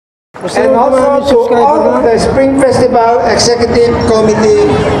And also to all of the Spring Festival Executive Committee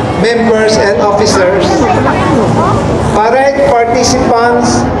members and officers, parade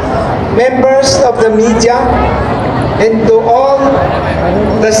participants, members of the media, and to all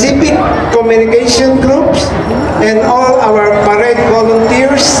the civic communication groups and all our parade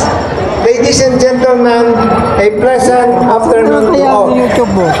volunteers. Ladies and gentlemen, a pleasant afternoon to all.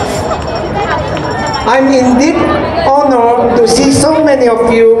 I'm indeed honored to see so many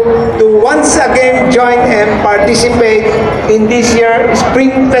of you to once again join and participate in this year's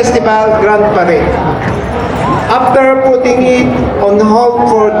Spring Festival Grand Parade. After putting it on hold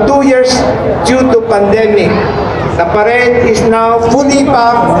for 2 years due to pandemic, the parade is now fully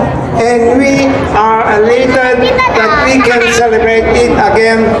back and we are elated that we can celebrate it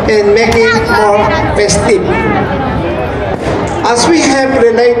again and make it more festive. As we have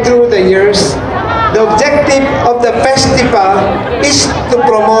relayed through the years, the objective of the festival is to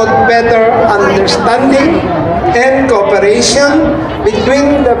promote better understanding and cooperation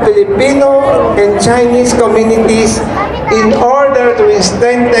between the Filipino and Chinese communities in order to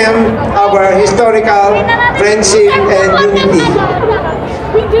strengthen our historical friendship and unity.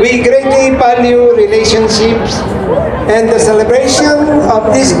 We greatly value relationships, and the celebration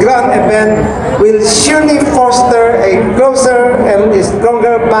of this grand event will surely foster a closer and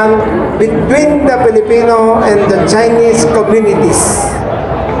stronger bond between the Filipino and the Chinese communities.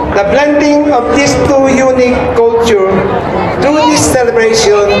 The blending of these two unique cultures through this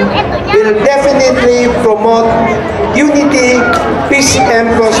celebration will definitely promote unity, peace, and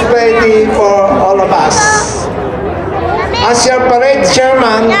prosperity for all of us. As your parade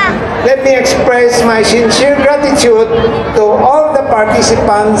chairman, let me express my sincere gratitude to all the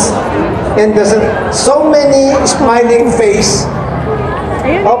participants and the so many smiling faces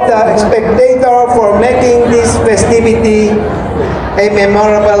of the spectator for making this festivity a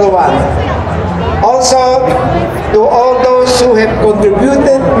memorable one. Also, to all those who have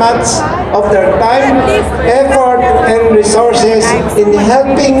contributed much of their time, effort, and resources in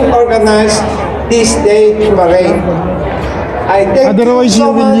helping organize this day parade. I thank you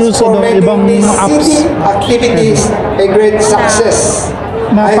so much for making these city activities a great success.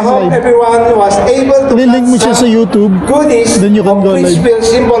 I hope everyone was able to get some goodies which will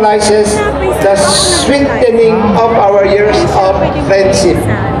symbolizes the sweetening of our years of friendship.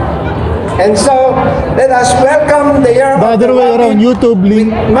 And so, let us welcome the year of the around YouTube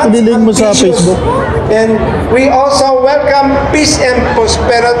link, ililink mo sa Facebook. And we also welcome peace and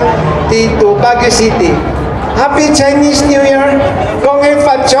prosperity to Baguio City. Happy Chinese New Year! Gong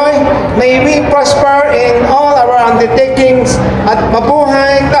Fat Choi! May we prosper in all our undertakings at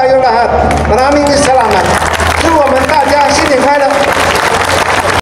mabuhay tayo lahat. Maraming salamat. 祝我们大家新年快乐！